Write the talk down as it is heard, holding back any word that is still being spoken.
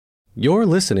You're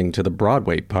listening to the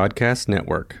Broadway Podcast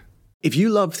Network. If you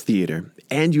love theater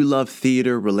and you love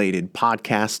theater-related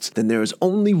podcasts, then there is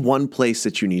only one place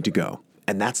that you need to go,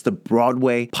 and that's the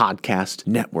Broadway Podcast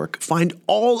Network. Find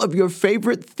all of your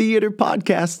favorite theater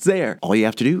podcasts there. All you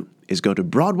have to do is go to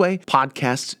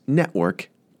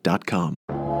BroadwayPodcastNetwork.com.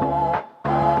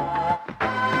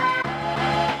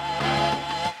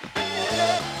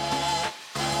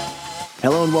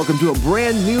 Hello and welcome to a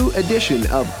brand new edition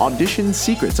of Audition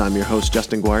Secrets. I'm your host,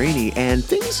 Justin Guarini, and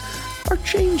things are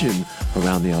changing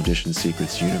around the Audition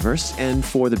Secrets universe, and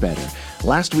for the better.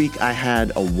 Last week, I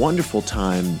had a wonderful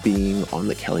time being on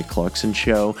the Kelly Clarkson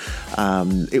show.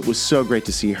 It was so great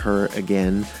to see her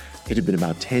again. It had been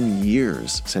about 10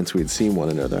 years since we had seen one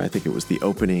another. I think it was the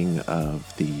opening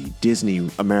of the Disney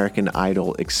American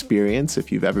Idol experience. If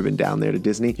you've ever been down there to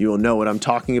Disney, you will know what I'm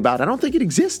talking about. I don't think it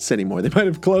exists anymore. They might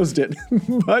have closed it.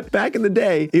 But back in the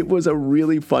day, it was a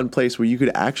really fun place where you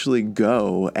could actually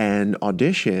go and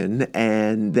audition.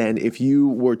 And then if you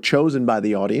were chosen by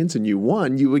the audience and you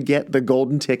won, you would get the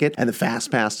golden ticket and the fast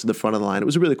pass to the front of the line. It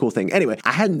was a really cool thing. Anyway,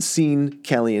 I hadn't seen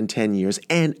Kelly in 10 years,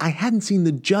 and I hadn't seen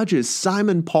the judges,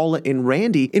 Simon, Paula, and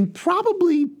Randy, in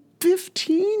probably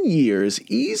 15 years,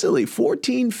 easily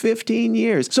 14, 15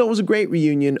 years. So it was a great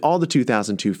reunion. All the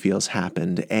 2002 feels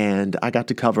happened, and I got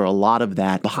to cover a lot of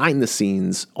that behind the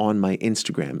scenes on my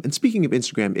Instagram. And speaking of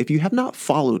Instagram, if you have not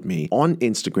followed me on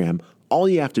Instagram, all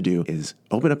you have to do is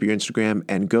open up your Instagram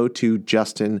and go to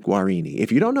Justin Guarini. If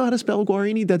you don't know how to spell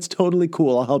Guarini, that's totally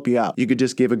cool. I'll help you out. You could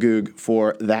just give a goog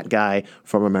for that guy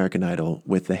from American Idol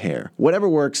with the hair. Whatever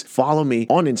works, follow me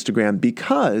on Instagram,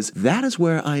 because that is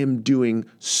where I am doing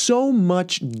so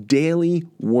much daily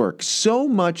work, so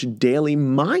much daily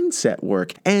mindset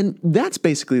work. And that's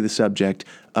basically the subject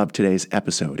of today's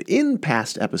episode. In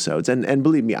past episodes, and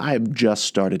believe me, I have just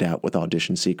started out with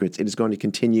Audition Secrets. It is going to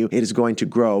continue. It is going to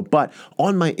grow. But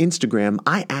on my Instagram,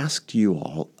 I asked you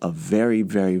all a very,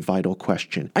 very vital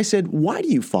question. I said, why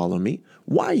do you follow me?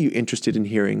 Why are you interested in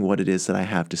hearing what it is that I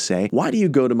have to say? Why do you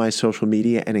go to my social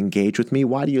media and engage with me?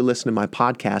 Why do you listen to my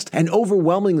podcast? And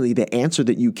overwhelmingly, the answer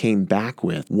that you came back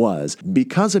with was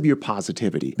because of your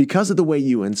positivity, because of the way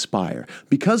you inspire,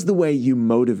 because of the way you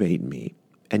motivate me.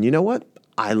 And you know what?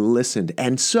 I listened.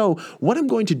 And so what I'm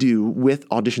going to do with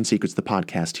Audition Secrets, the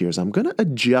podcast here, is I'm going to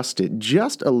adjust it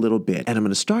just a little bit. And I'm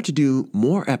going to start to do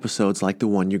more episodes like the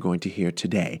one you're going to hear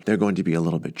today. They're going to be a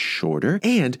little bit shorter,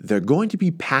 and they're going to be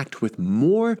packed with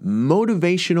more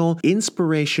motivational,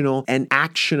 inspirational, and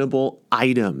actionable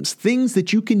items. Things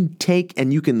that you can take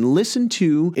and you can listen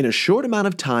to in a short amount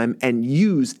of time and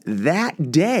use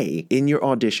that day in your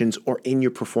auditions or in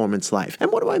your performance life.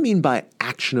 And what do I mean by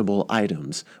actionable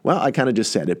items? Well, I kind of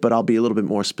just said it, but I'll be a little bit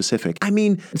more specific. I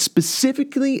mean,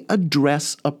 specifically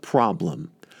address a problem,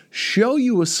 show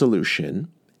you a solution,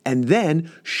 and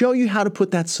then show you how to put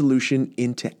that solution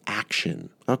into action.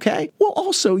 Okay? Well,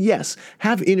 also, yes,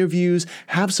 have interviews,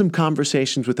 have some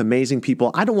conversations with amazing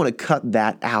people. I don't want to cut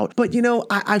that out. But, you know,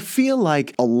 I feel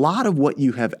like a lot of what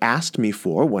you have asked me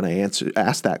for when I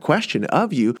asked that question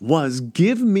of you was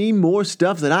give me more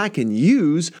stuff that I can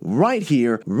use right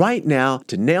here, right now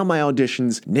to nail my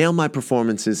auditions, nail my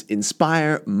performances,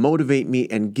 inspire, motivate me,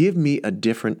 and give me a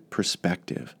different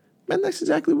perspective. And that's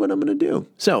exactly what I'm going to do.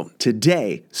 So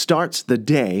today starts the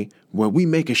day where we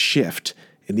make a shift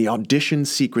in the Audition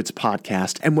Secrets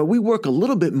podcast, and where we work a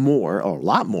little bit more, or a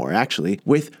lot more actually,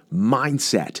 with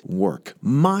mindset work.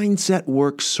 Mindset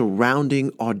work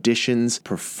surrounding auditions,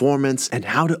 performance, and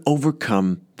how to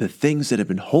overcome the things that have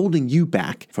been holding you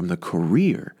back from the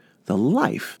career, the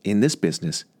life in this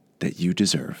business that you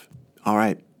deserve. All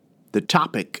right, the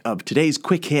topic of today's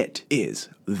quick hit is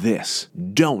this: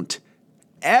 don't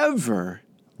ever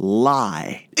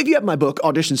lie. If you have my book,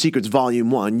 Audition Secrets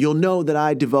Volume 1, you'll know that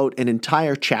I devote an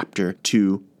entire chapter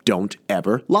to don't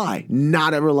ever lie.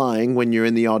 Not ever lying when you're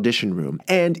in the audition room.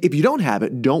 And if you don't have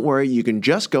it, don't worry. You can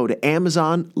just go to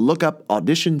Amazon, look up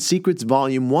Audition Secrets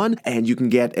Volume 1, and you can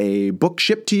get a book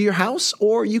shipped to your house,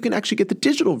 or you can actually get the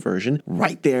digital version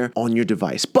right there on your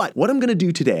device. But what I'm going to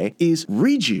do today is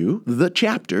read you the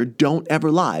chapter, Don't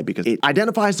Ever Lie, because it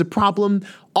identifies the problem,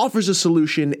 offers a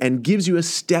solution, and gives you a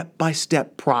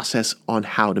step-by-step process on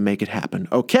how to make it happen.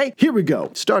 Okay, here we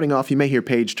go. Starting off, you may hear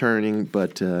page turning,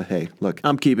 but hey, look,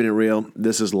 I'm keeping it real.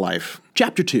 This is life.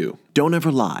 Chapter 2, Don't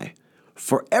Ever Lie.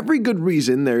 For every good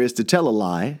reason there is to tell a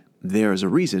lie, there is a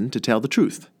reason to tell the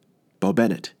truth. Bo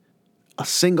Bennett. A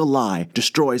single lie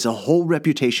destroys a whole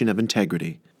reputation of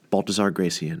integrity. Baltasar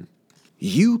Gracian.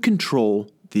 You control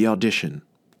the audition.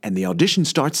 and the audition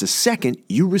starts the second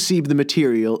you receive the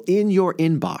material in your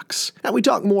inbox. Now, we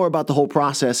talk more about the whole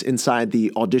process inside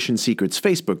the Audition Secrets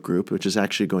Facebook group, which is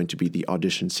actually going to be the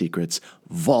Audition Secrets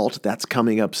Vault. That's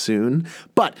coming up soon.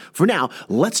 But for now,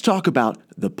 let's talk about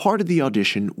the part of the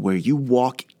audition where you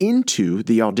walk into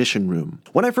the audition room.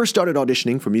 When I first started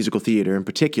auditioning for musical theater in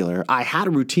particular, I had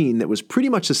a routine that was pretty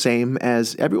much the same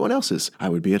as everyone else's. I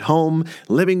would be at home,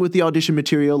 living with the audition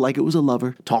material like it was a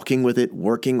lover, talking with it,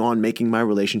 working on making my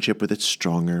relationship with it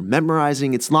stronger,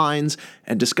 memorizing its lines,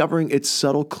 and discovering its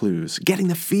subtle clues, getting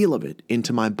the feel of it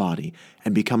into my body,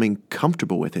 and becoming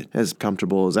comfortable with it, as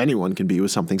comfortable as anyone can be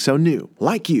with something so new.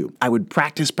 Like you, I would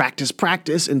practice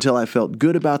until I felt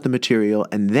good about the material,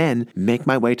 and then make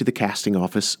my way to the casting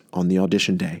office on the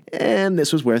audition day. And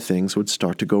this was where things would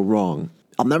start to go wrong.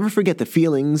 I'll never forget the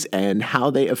feelings and how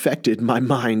they affected my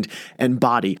mind and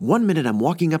body. One minute I'm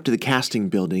walking up to the casting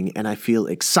building and I feel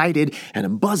excited and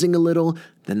I'm buzzing a little.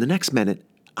 Then the next minute,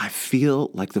 I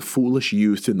feel like the foolish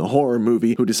youth in the horror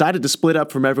movie who decided to split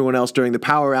up from everyone else during the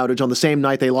power outage on the same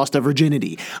night they lost their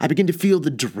virginity. I begin to feel the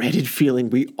dreaded feeling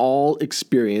we all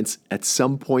experience at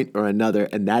some point or another,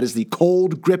 and that is the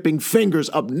cold, gripping fingers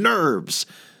of nerves.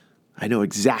 I know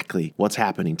exactly what's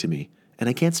happening to me, and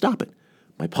I can't stop it.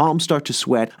 My palms start to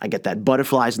sweat. I get that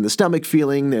butterflies in the stomach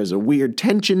feeling. There's a weird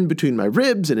tension between my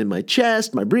ribs and in my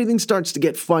chest. My breathing starts to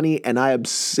get funny, and I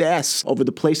obsess over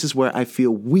the places where I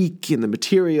feel weak in the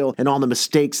material and all the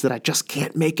mistakes that I just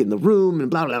can't make in the room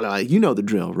and blah, blah, blah. You know the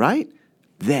drill, right?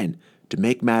 Then, to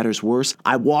make matters worse,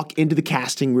 I walk into the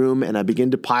casting room and I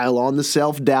begin to pile on the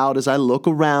self-doubt as I look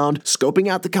around, scoping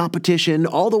out the competition,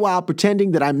 all the while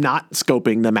pretending that I'm not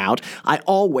scoping them out. I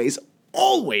always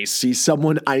see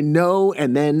someone I know,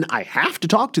 and then I have to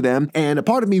talk to them, and a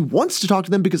part of me wants to talk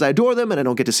to them because I adore them and I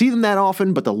don't get to see them that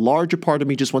often, but the larger part of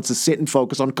me just wants to sit and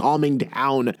focus on calming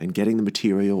down and getting the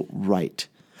material right.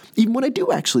 Even when I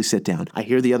do actually sit down, I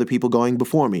hear the other people going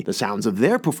before me, the sounds of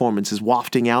their performances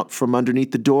wafting out from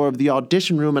underneath the door of the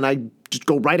audition room, and I just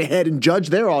go right ahead and judge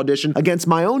their audition against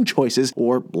my own choices,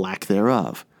 or lack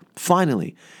thereof.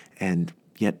 Finally, and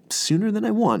yet sooner than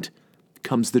I want,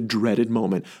 comes the dreaded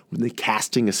moment when the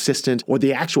casting assistant or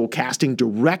the actual casting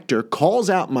director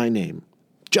calls out my name.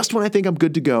 Just when I think I'm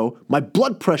good to go, my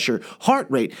blood pressure, heart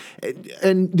rate,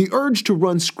 and the urge to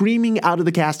run screaming out of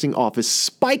the casting office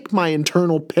spike my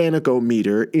internal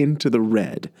panicometer into the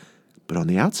red. But on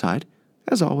the outside,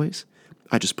 as always,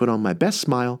 I just put on my best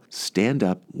smile, stand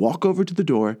up, walk over to the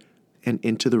door, and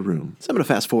into the room. So I'm going to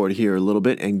fast forward here a little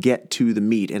bit and get to the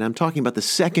meat, and I'm talking about the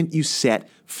second you set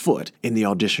foot in the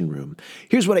audition room.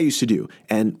 Here's what I used to do,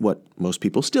 and what most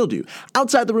people still do.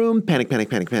 Outside the room, panic,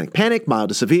 mild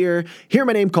to severe, hear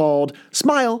my name called,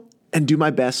 smile, and do my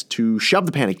best to shove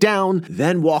the panic down,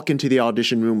 then walk into the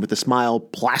audition room with a smile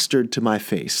plastered to my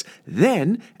face.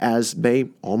 Then, as they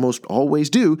almost always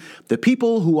do, the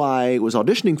people who I was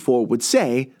auditioning for would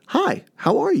say, "Hi,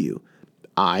 how are you?"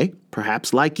 I,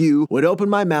 perhaps like you, would open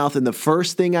my mouth, and the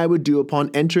first thing I would do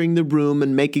upon entering the room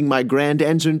and making my grand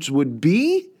entrance would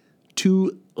be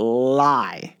to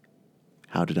lie.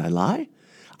 How did I lie?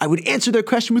 I would answer their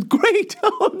question with, "Great,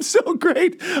 oh, I'm so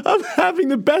great, I'm having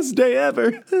the best day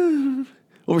ever."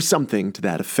 Or something to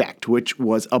that effect, which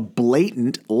was a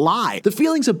blatant lie. The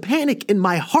feelings of panic in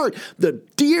my heart, the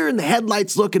deer in the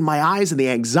headlights look in my eyes, and the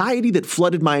anxiety that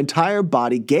flooded my entire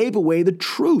body gave away the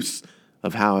truth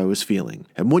of how I was feeling.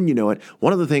 And wouldn't you know it,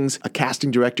 one of the things a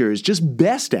casting director is just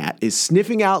best at is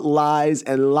sniffing out lies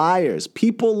and liars.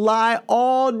 People lie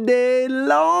all day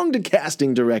long to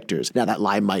casting directors. Now, that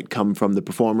lie might come from the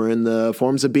performer in the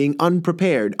forms of being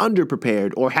unprepared,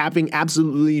 underprepared, or having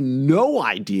absolutely no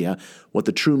idea what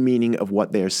the true meaning of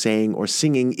what they're saying or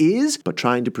singing is, but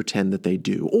trying to pretend that they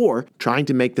do, or trying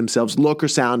to make themselves look or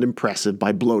sound impressive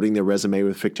by bloating their resume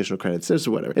with fictional credits. There's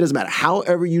whatever. It doesn't matter.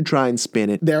 However you try and spin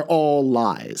it, they're all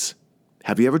lies.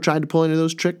 Have you ever tried to pull any of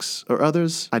those tricks or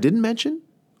others I didn't mention?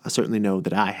 I certainly know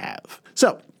that I have.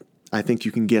 So, I think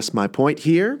you can guess my point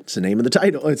here. It's the name of the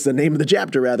title. It's the name of the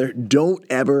chapter, rather. Don't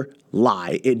ever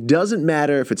lie. It doesn't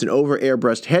matter if it's an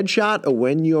over-airbrushed headshot or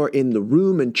when you're in the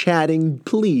room and chatting.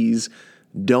 Please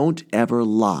don't ever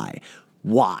lie.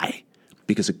 Why?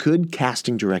 Because a good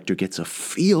casting director gets a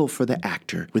feel for the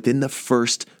actor within the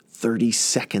first 30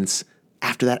 seconds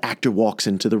after that actor walks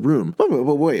into the room.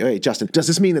 Wait, Justin, does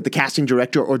this mean that the casting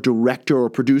director or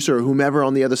producer or whomever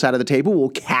on the other side of the table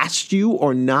will cast you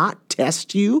or not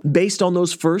test you based on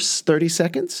those first 30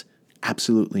 seconds?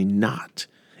 Absolutely not.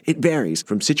 It varies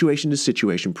from situation to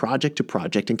situation, project to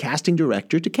project, and casting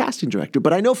director to casting director.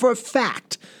 But I know for a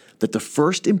fact that the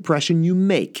first impression you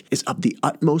make is of the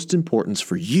utmost importance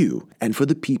for you and for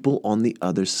the people on the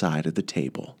other side of the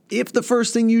table. If the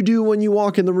first thing you do when you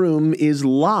walk in the room is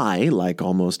lie, like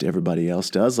almost everybody else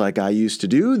does, like I used to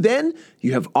do, then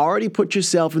you have already put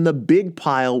yourself in the big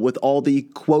pile with all the,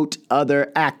 quote, other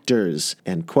actors,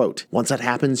 end quote. Once that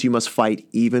happens, you must fight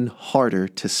even harder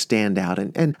to stand out.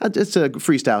 And just a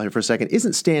freestyle here for a second.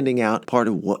 Isn't standing out part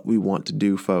of what we want to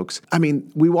do, folks? I mean,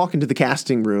 we walk into the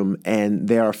casting room and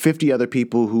there are 50 other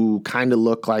people who kind of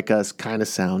look like us, kind of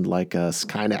sound like us,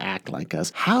 kind of act like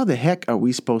us. How the heck are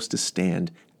we supposed to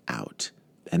stand out?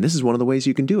 And this is one of the ways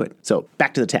you can do it. So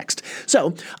back to the text.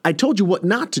 So I told you what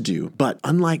not to do, but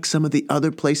unlike some of the other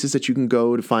places that you can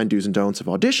go to find do's and don'ts of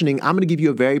auditioning, I'm going to give you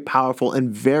a very powerful and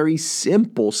very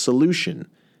simple solution.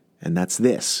 And that's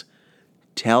this.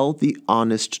 Tell the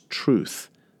honest truth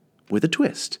with a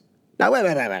twist. Now, wait.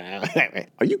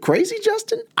 Are you crazy,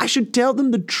 Justin? I should tell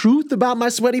them the truth about my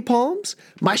sweaty palms,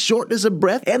 my shortness of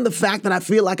breath, and the fact that I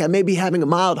feel like I may be having a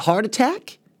mild heart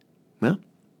attack? Well,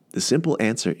 the simple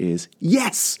answer is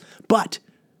yes, but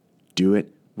do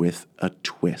it with a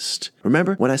twist.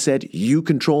 Remember when I said you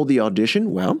control the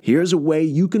audition? Well, here's a way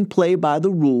you can play by the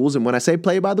rules, and when I say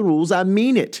play by the rules, I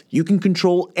mean it. You can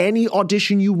control any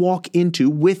audition you walk into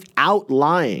without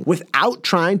lying, without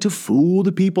trying to fool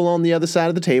the people on the other side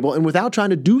of the table, and without trying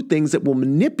to do things that will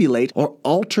manipulate or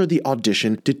alter the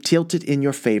audition to tilt it in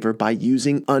your favor by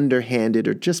using underhanded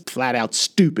or just flat out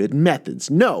stupid methods.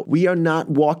 No, we are not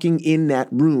walking in that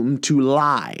room to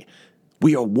lie.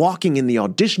 We are walking in the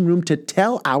audition room to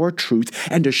tell our truth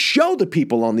and to show the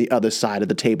people on the other side of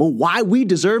the table why we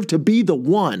deserve to be the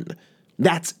one.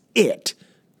 That's it.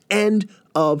 End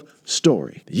of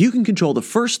story. You can control the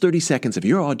first 30 seconds of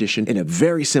your audition in a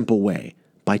very simple way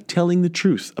by telling the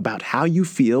truth about how you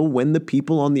feel when the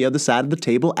people on the other side of the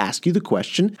table ask you the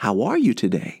question, "How are you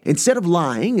today?" Instead of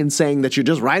lying and saying that you're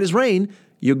just right as rain,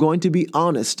 you're going to be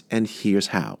honest, and here's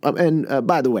how.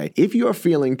 By the way, if you're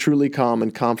feeling truly calm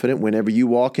and confident whenever you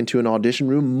walk into an audition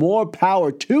room, more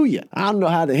power to you. I don't know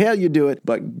how the hell you do it,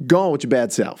 but go on with your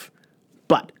bad self.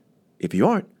 But if you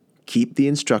aren't, keep the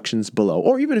instructions below.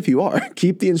 Or even if you are,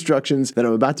 keep the instructions that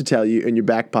I'm about to tell you in your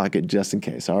back pocket just in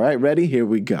case. All right, ready? Here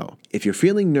we go. If you're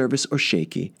feeling nervous or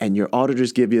shaky and your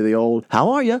auditors give you the old,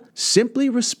 "How are you?" simply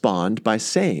respond by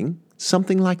saying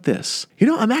something like this.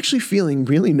 I'm actually feeling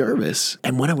really nervous.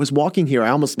 And when I was walking here, I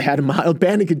almost had a mild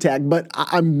panic attack, but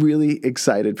I'm really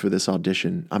excited for this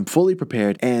audition. I'm fully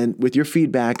prepared. And with your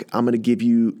feedback, I'm going to give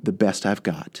you the best I've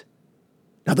got.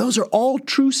 Now, those are all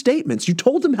true statements. You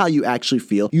told them how you actually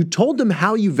feel. You told them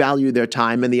how you value their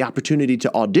time and the opportunity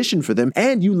to audition for them.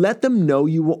 And you let them know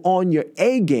you were on your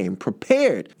A game,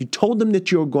 prepared. You told them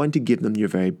that you're going to give them your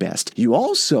very best. You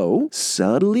also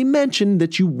subtly mentioned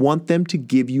that you want them to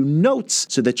give you notes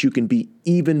so that you can be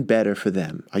even better for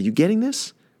them. Are you getting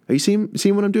this? Are you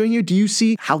seeing what I'm doing here? Do you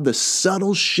see how the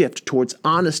subtle shift towards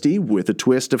honesty, with a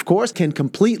twist of course, can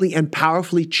completely and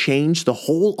powerfully change the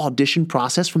whole audition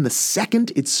process from the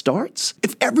second it starts?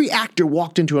 If every actor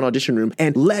walked into an audition room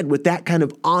and led with that kind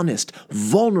of honest,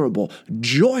 vulnerable,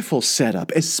 joyful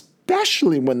setup,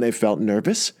 especially when they felt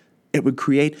nervous, it would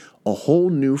create a whole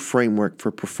new framework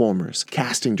for performers,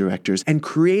 casting directors, and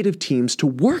creative teams to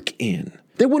work in.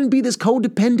 There wouldn't be this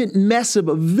codependent mess of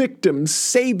a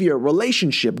victim-savior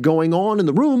relationship going on in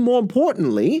the room. More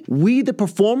importantly, we, the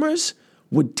performers,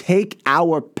 would take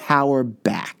our power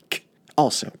back.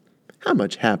 Also, how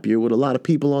much happier would a lot of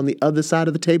people on the other side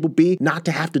of the table be not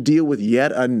to have to deal with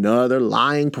yet another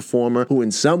lying performer who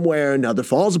in some way or another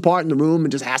falls apart in the room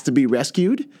and just has to be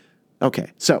rescued?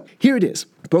 Okay, so here it is,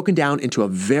 broken down into a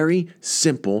very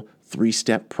simple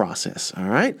 3-step process, all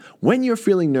right? When you're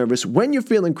feeling nervous, when you're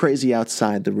feeling crazy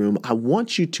outside the room, I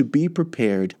want you to be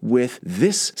prepared with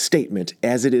this statement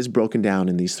as it is broken down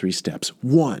in these 3 steps.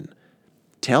 1,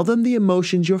 tell them the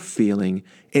emotions you're feeling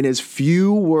in as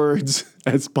few words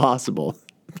as possible.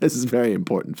 This is very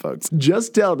important, folks.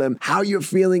 Just tell them how you're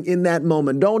feeling in that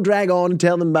moment. Don't drag on and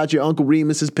tell them about your Uncle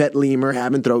Remus's pet lemur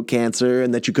having throat cancer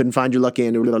and that you couldn't find your lucky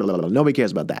end. Nobody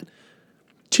cares about that.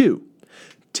 2,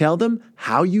 tell them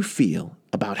how you feel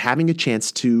about having a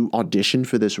chance to audition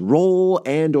for this role,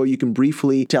 and or you can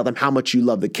briefly tell them how much you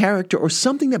love the character or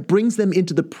something that brings them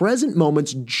into the present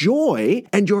moment's joy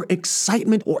and your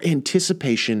excitement or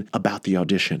anticipation about the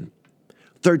audition.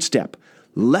 3rd step,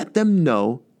 let them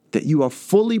know that you are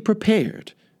fully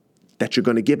prepared, that you're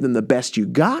going to give them the best you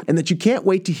got, and that you can't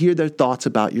wait to hear their thoughts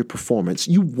about your performance.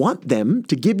 You want them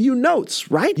to give you notes,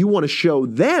 right? You want to show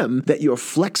them that you're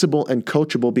flexible and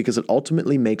coachable because it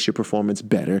ultimately makes your performance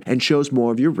better and shows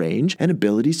more of your range and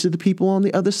abilities to the people on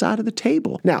the other side of the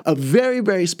table. Now, a very,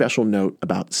 very special note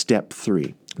about step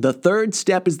 3. The 3rd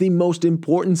step is the most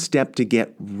important step to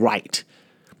get right.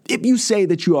 If you say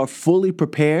that you are fully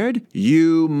prepared,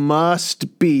 you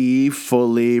must be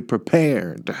fully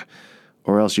prepared,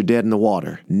 or else you're dead in the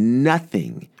water.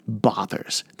 Nothing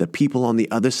bothers the people on the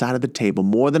other side of the table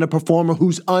more than a performer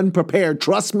who's unprepared.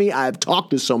 Trust me, I've talked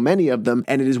to so many of them,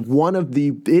 and it is one of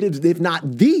the, if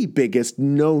not the biggest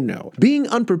no-no. Being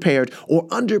unprepared or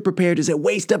underprepared is a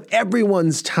waste of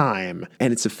everyone's time,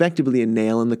 and it's effectively a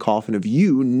nail in the coffin of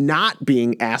you not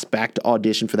being asked back to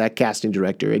audition for that casting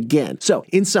director again. So,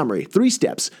 in summary, 3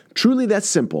 steps. Truly that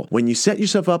simple. When you set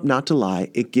yourself up not to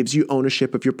lie, it gives you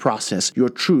ownership of your process, your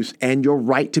truth, and your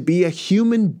right to be a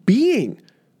human being.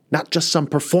 Not just some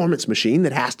performance machine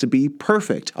that has to be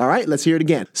perfect. All right, let's hear it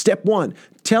again. Step 1,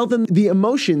 tell them the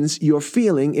emotions you're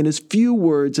feeling in as few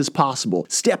words as possible.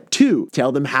 Step 2,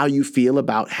 tell them how you feel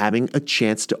about having a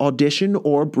chance to audition,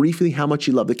 or briefly how much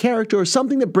you love the character, or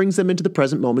something that brings them into the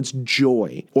present moment's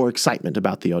joy or excitement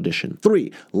about the audition. 3,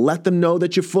 let them know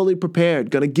that you're fully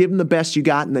prepared, gonna give them the best you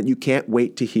got, and that you can't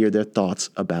wait to hear their thoughts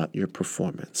about your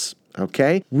performance.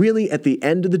 Okay? Really, at the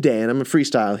end of the day, and I'm a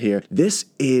freestyle here, this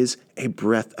is a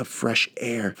breath of fresh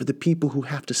air for the people who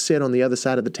have to sit on the other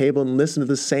side of the table and listen to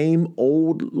the same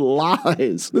old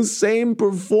lies, the same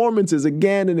performances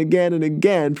again and again and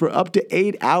again for up to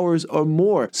 8 hours or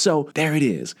more. So there it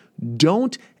is.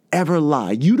 Don't ever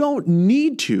lie. You don't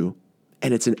need to,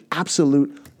 and it's an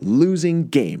absolute losing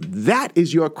game. That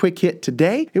is your quick hit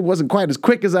today. It wasn't quite as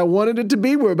quick as I wanted it to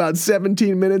be. We're about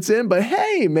 17 minutes in, but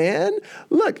hey, man,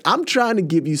 look, I'm trying to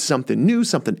give you something new,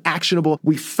 something actionable.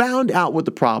 We found out what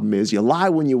the problem is. You lie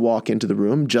when you walk into the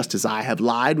room, just as I have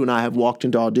lied when I have walked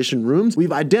into audition rooms.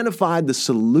 We've identified the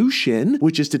solution,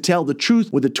 which is to tell the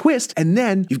truth with a twist, and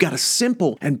then you've got a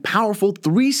simple and powerful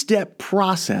 3-step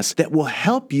process that will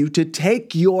help you to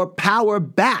take your power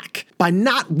back by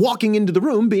not walking into the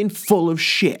room being full of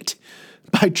shit.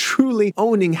 By truly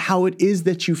owning how it is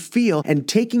that you feel and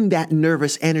taking that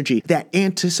nervous energy, that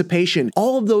anticipation,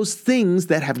 all of those things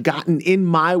that have gotten in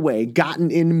my way, gotten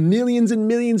in millions and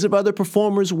millions of other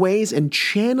performers' ways, and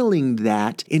channeling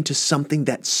that into something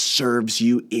that serves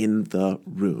you in the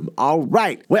room. All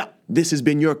right. Well, this has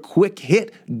been your quick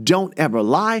hit. Don't ever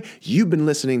lie. You've been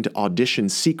listening to Audition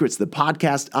Secrets, the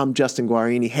podcast. I'm Justin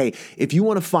Guarini. Hey, if you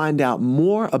want to find out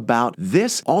more about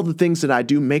this, all the things that I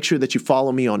do, make sure that you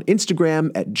follow me on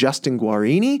Instagram at Justin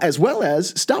Guarini, as well as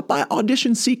stop by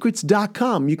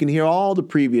auditionsecrets.com. You can hear all the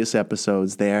previous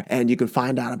episodes there, and you can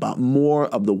find out about more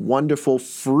of the wonderful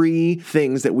free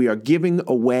things that we are giving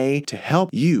away to help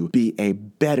you be a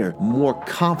better, more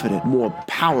confident, more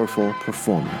powerful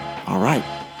performer. All right.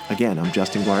 Again, I'm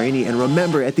Justin Guarini, and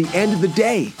remember, at the end of the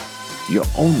day, you're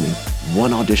only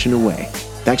one audition away.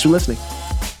 Thanks for listening.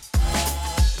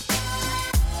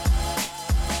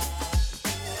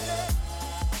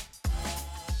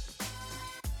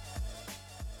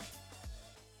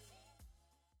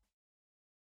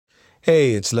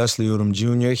 Hey, it's Leslie Odom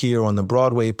Jr. here on the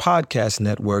Broadway Podcast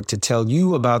Network to tell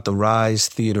you about the Rise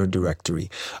Theater Directory,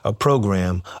 a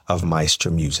program of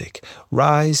Maestro Music.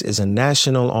 Rise is a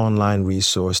national online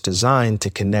resource designed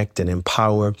to connect and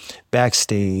empower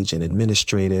backstage and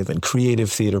administrative and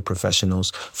creative theater professionals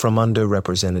from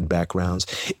underrepresented backgrounds.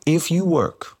 If you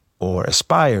work or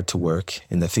aspire to work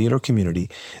in the theater community,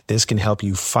 this can help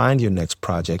you find your next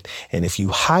project. And if you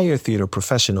hire theater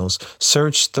professionals,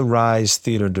 search the Rise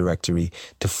Theater Directory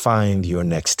to find your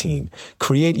next team.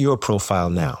 Create your profile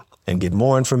now and get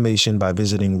more information by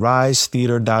visiting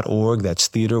risetheater.org. That's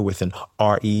theater with an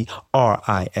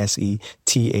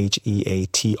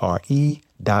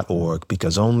RERISETHEATRE.org,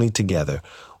 because only together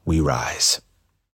we rise.